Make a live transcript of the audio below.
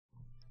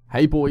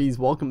Hey boys,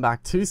 welcome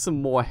back to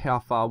some more How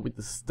Far with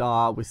the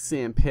Star with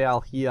Sam Powell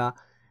here,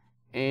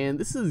 and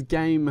this is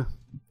game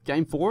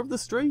 4 of the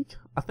streak,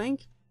 I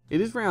think.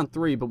 It is round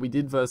 3, but we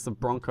did verse the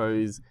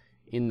Broncos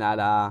in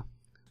that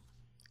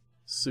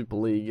Super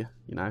League,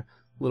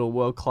 little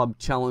World Club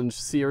Challenge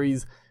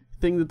series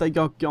thing that they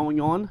got going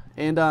on.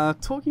 And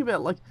talking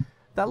about like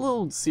that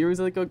little series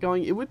that they got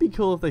going, it would be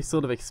cool if they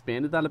sort of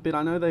expanded that a bit.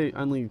 I know they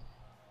only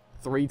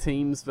 3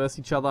 teams versus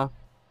each other.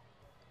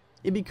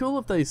 It'd be cool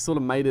if they sort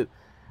of made it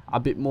a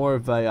bit more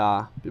of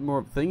a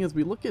thing. As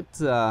we look at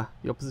the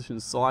opposition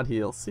side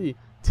here, let's see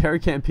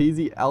Terry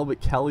Campese, Albert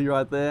Kelly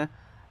right there.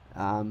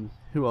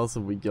 Who else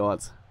have we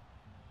got?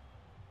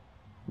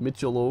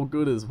 Mitchell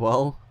Allgood as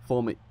well,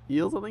 former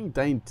Eels, I think.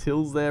 Dane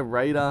Tills there,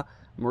 Raider.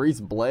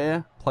 Maurice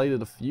Blair played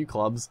at a few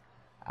clubs.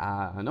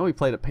 I know he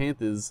played at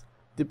Panthers.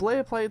 Did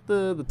Blair play at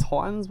the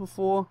Titans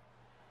before?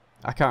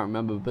 I can't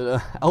remember,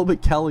 but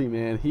Albert Kelly,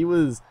 man,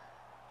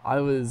 I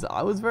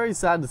was very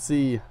sad to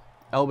see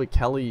Albert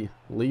Kelly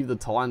leave the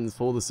Titans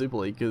for the Super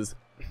League, because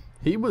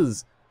he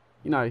was,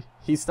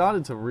 he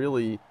started to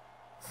really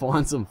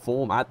find some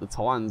form at the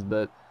Titans,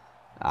 but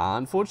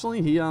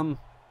unfortunately he,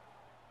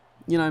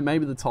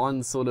 maybe the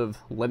Titans sort of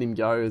let him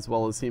go as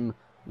well as him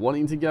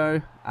wanting to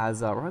go.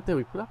 As right there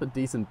we put up a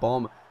decent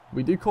bomb.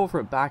 We do call for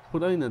it back,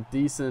 put in a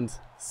decent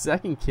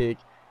second kick,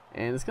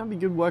 and it's going to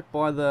be good work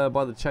by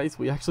the chase.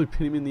 We actually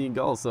put him in the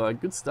goal, so a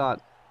good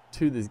start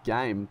to this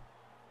game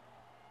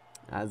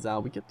as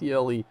we get the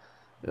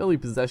early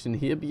possession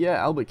here. But yeah,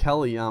 Albert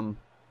Kelly,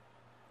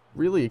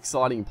 really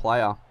exciting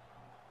player.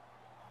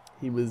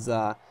 He was,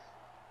 yeah,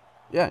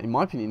 in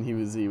my opinion, he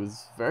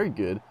was very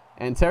good.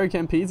 And Terry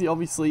Campese,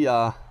 obviously,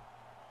 a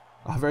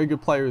very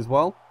good player as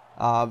well.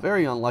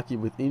 Very unlucky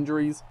with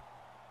injuries.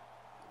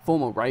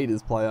 Former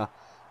Raiders player.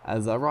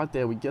 As right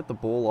there, we get the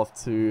ball off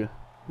to,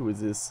 who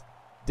is this?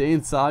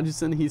 Dan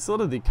Sargison. He's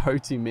sort of the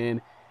go-to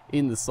man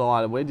in the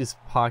side. We're just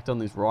parked on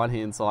this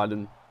right-hand side,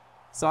 and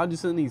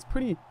Sargison, he's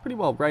pretty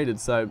well rated,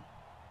 so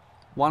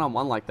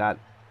one-on-one like that,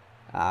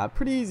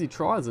 pretty easy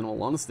tries in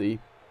all honesty.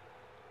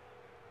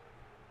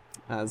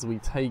 As we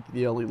take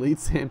the early lead,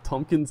 Sam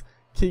Tompkins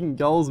kicking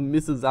goals,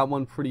 misses that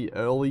one pretty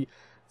early,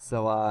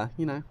 so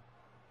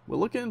we're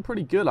looking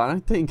pretty good. I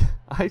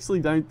actually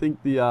don't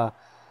think the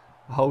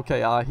whole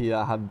KR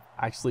here have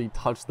actually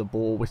touched the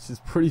ball, which is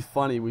pretty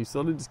funny. We've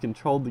sort of just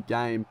controlled the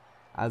game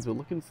as we're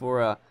looking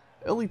for a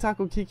early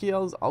tackle kick here.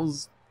 I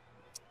was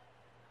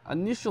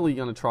initially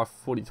going to try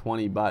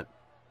 40-20, but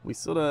we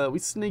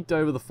sneaked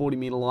over the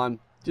 40-meter line,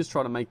 just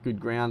try to make good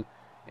ground,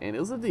 and it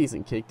was a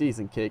decent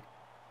kick.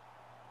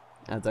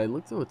 As they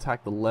look to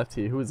attack the left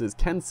here. Who is this?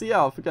 Ken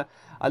Seo. I forgot.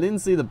 I didn't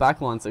see the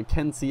back line, so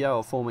Ken Seo,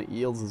 a former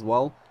Eels as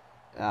well.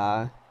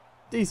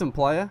 Decent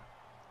player,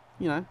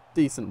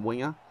 decent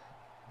winger,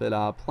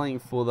 but playing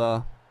for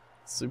the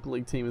Super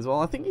League team as well.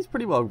 I think he's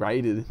pretty well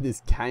rated in this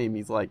game.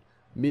 He's like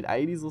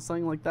mid-80s or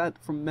something like that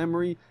from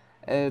memory.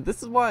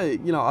 This is why,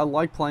 I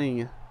like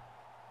playing.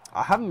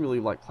 I haven't really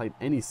played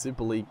any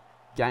Super League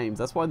games.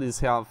 That's why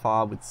this How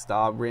Far with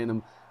Star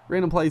random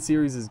play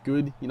series is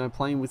good.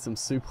 Playing with some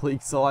Super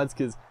League sides,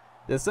 because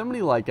there's so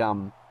many older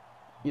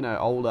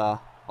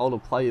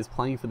players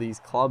playing for these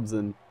clubs,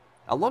 and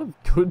a lot of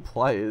good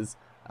players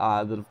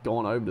that have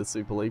gone over to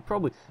Super League,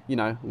 probably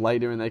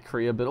later in their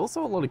career, but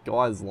also a lot of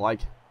guys like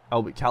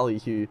Albert Kelly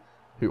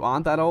who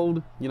aren't that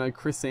old.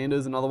 Chris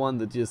Sanders, another one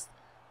that just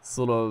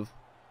sort of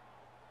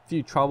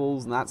few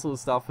troubles and that sort of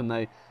stuff, and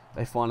they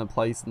find a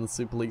place in the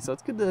Super League. So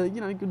it's good to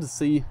good to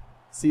see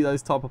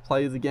those type of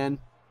players again,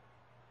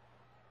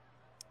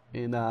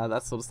 and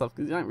that sort of stuff,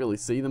 because you don't really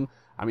see them.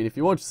 I mean, if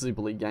you watch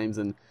Super League games,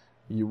 then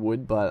you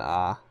would,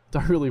 but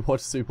don't really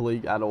watch Super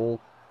League at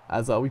all.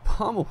 As we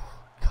palm a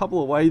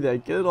couple away there,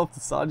 get it off to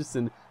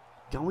Sargison,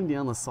 going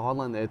down the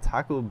sideline there,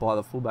 tackled by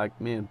the fullback.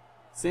 Man,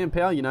 Sam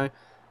Powell,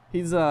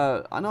 he's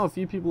I know a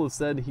few people have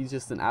said he's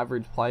just an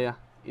average player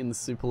in the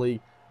Super League.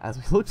 As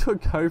we look to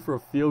go for a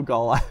field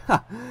goal,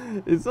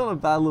 it's not a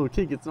bad little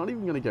kick. It's not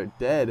even going to go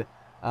dead.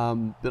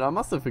 But I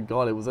must have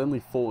forgot it was only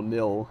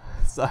 4-0.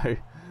 So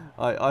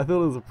I thought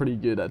it was a pretty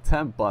good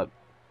attempt, but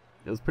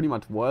it was pretty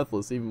much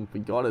worthless. Even if we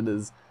got it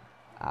as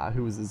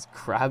who was this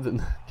Crab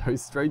and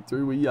goes straight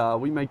through.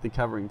 We make the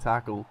covering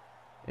tackle,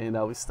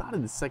 and we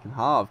started the second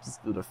half.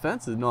 Just the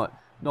defense is not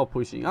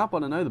pushing up. I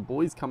don't know. The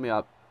boys come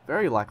out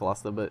very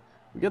lackluster, but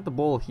we get the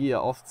ball here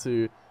off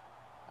to.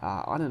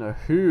 I don't know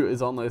who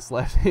is on this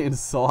left-hand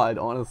side,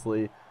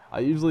 honestly. I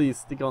usually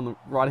stick on the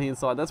right-hand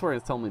side. That's where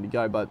it's telling me to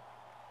go, but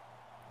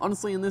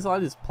honestly, in this, I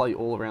just play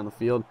all around the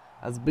field.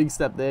 As a big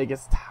step there,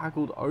 gets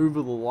tackled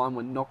over the line.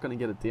 We're not going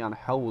to get it down,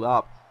 held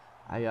up.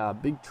 A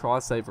big try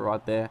saver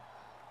right there.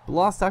 The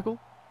last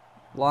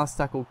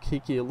tackle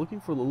kick here,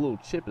 looking for the little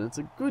chip, and it's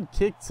a good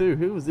kick too.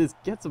 Who was this?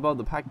 Gets above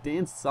the pack,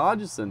 Dan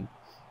Sargison.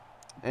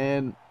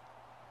 And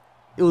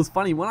it was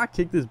funny, when I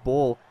kicked this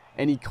ball,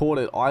 and he caught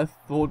it, I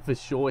thought for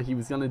sure he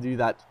was going to do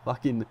that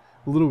fucking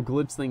little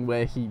glitch thing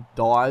where he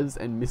dives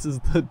and misses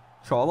the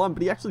try line,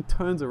 but he actually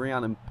turns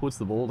around and puts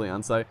the ball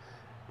down. So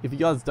if you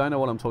guys don't know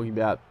what I'm talking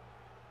about,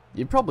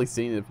 you've probably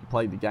seen it if you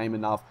played the game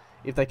enough.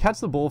 if they catch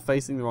the ball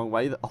facing the wrong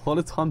way, a lot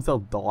of times they'll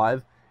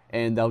dive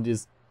and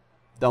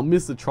they'll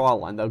miss the try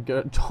line. They'll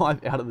go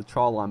dive out of the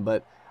try line.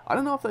 But I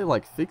don't know if they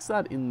like fix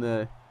that in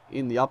the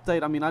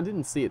update. I mean, I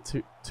didn't see it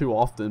too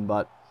often,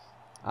 but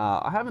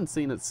I haven't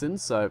seen it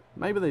since. So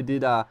maybe they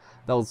did. That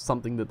was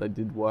something that they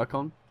did work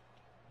on,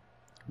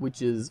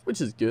 which is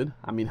good.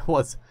 I mean,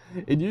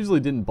 it usually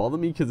didn't bother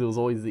me because it was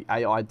always the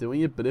AI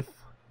doing it. But if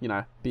you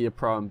know, be a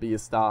pro and be a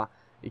star,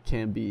 it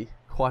can be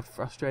quite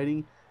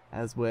frustrating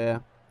as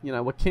we're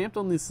camped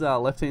on this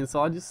left-hand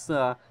side.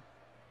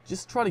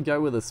 Just try to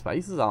go where the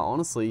spaces are,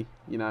 honestly.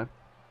 You know,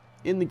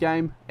 in the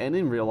game and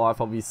in real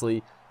life,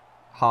 obviously,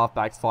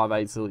 halfbacks,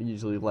 5'8s are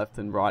usually left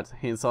and right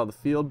hand side of the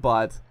field.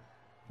 But,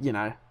 you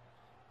know,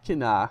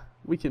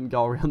 we can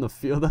go around the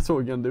field. That's what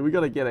we're going to do. we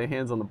got to get our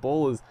hands on the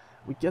ball as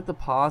we get the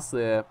pass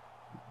there.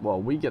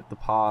 Well, we get the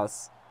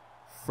pass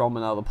from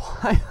another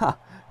player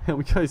and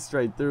we go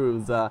straight through.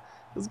 It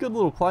was a good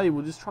little play.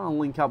 We're just trying to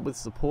link up with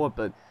support,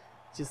 but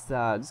just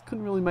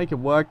couldn't really make it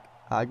work.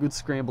 Good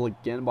scramble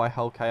again by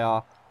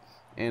HLKR.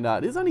 And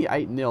it is only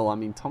 8-0. I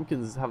mean,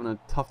 Tompkins is having a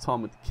tough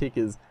time with the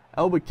kickers.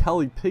 Albert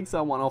Kelly picks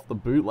that one off the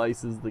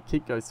bootlaces. The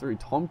kick goes through.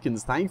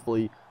 Tompkins,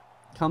 thankfully,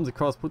 comes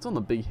across, puts on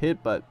the big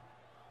hit. But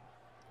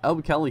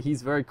Albert Kelly,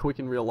 he's very quick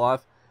in real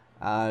life.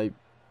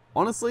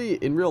 Honestly,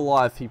 in real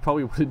life, he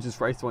probably would have just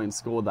raced away and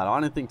scored that. I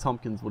don't think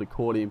Tompkins would have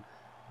caught him.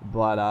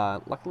 But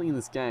luckily in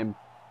this game,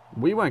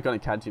 we weren't going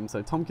to catch him.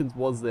 So Tompkins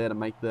was there to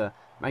make the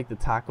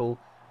tackle.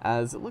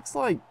 As it looks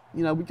like,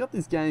 you know, we got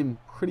this game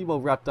pretty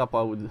well wrapped up,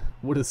 I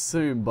would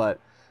assume,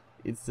 but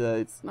it's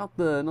not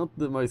the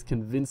most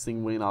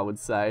convincing win, I would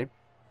say.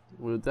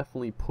 We were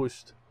definitely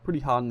pushed pretty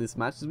hard in this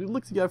match. As we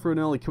looked to go for an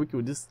early quick,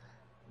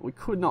 we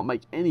could not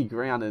make any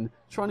ground and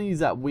trying to use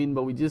that win,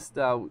 but we just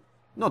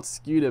not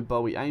skewed it,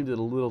 but we aimed it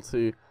a little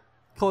too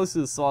close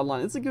to the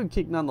sideline. It's a good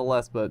kick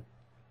nonetheless, but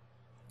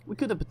we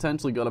could have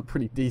potentially got a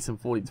pretty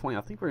decent 40-20.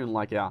 I think we're in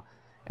like our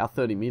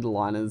 30-meter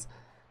liners.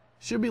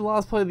 Should be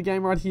last play of the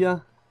game right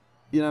here.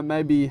 You know,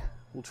 maybe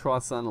we'll try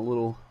something a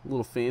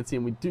little fancy,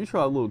 and we do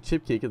try a little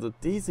chip kick. It's a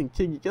decent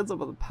kick. He gets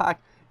up at the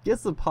pack,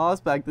 gets the pass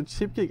back. The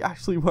chip kick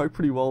actually worked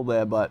pretty well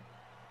there, but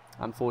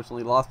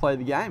unfortunately, last play of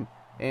the game.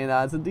 And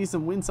it's a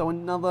decent win, so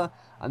another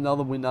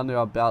win under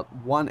our belt.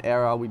 One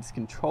error, we just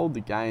controlled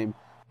the game.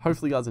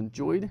 Hopefully you guys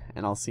enjoyed,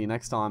 and I'll see you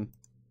next time.